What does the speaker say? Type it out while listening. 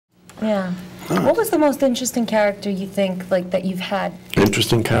Yeah. What was the most interesting character you think, like, that you've had?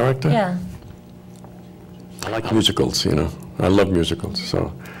 Interesting character? Yeah. I like musicals, you know. I love musicals.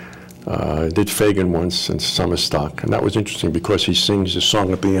 So I did Fagin once in Summer Stock, and that was interesting because he sings a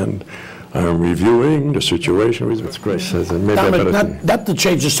song at the end. I'm reviewing the situation. It's great. Maybe not to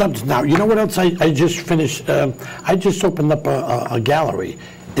change the subject now. You know what else I just finished? I just opened up a gallery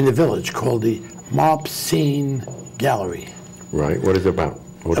in the Village called the Mob Scene Gallery. Right. What is it about?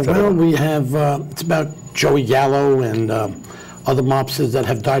 What's that well, about? we have, it's about Joey Gallo and other mobsters that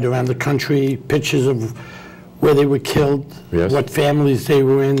have died around the country, pictures of where they were killed, yes. What families they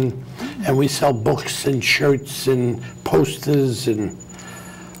were in, and we sell books and shirts and posters and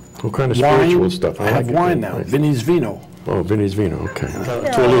what kind of wine. spiritual stuff? I have wine now, Right. Vinny's Vino. Oh, Vinny's Vino, okay.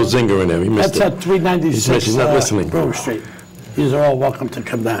 Threw a little zinger in there. He missed That's it. at 396 He's not listening. Grove Street. These are all welcome to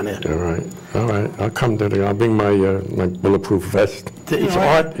come down here. All right, all right. I'll come to the. I'll bring my my bulletproof vest. It's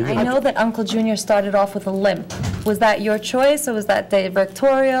art. I know that Uncle Junior started off with a limp. Was that your choice, or was that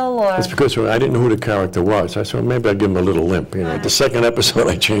directorial, or? It's because I didn't know who the character was. I said, well, maybe I'd give him a little limp. You know, the second episode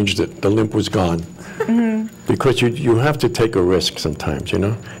I changed it. The limp was gone. Because you have to take a risk sometimes. You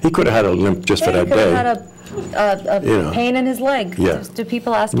know, he could have had a limp just for that day. He could have had a pain in his leg. Yeah. Do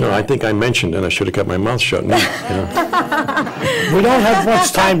people ask you No, that? I think I mentioned, and I should have kept my mouth shut. No, you know. We don't have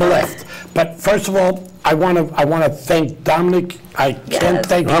much time left, but first of all, I want to thank Dominick. I can't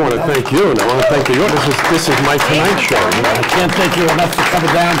thank you. I want to thank you, and I want to thank you. This is my Tonight Show. You know? I can't thank you enough for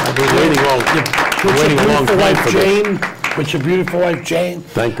coming down. I've been waiting a long time for this. With your beautiful wife, Jane.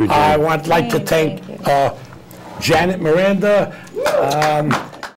 Thank you, Jane. I would like to thank Janet, Miranda,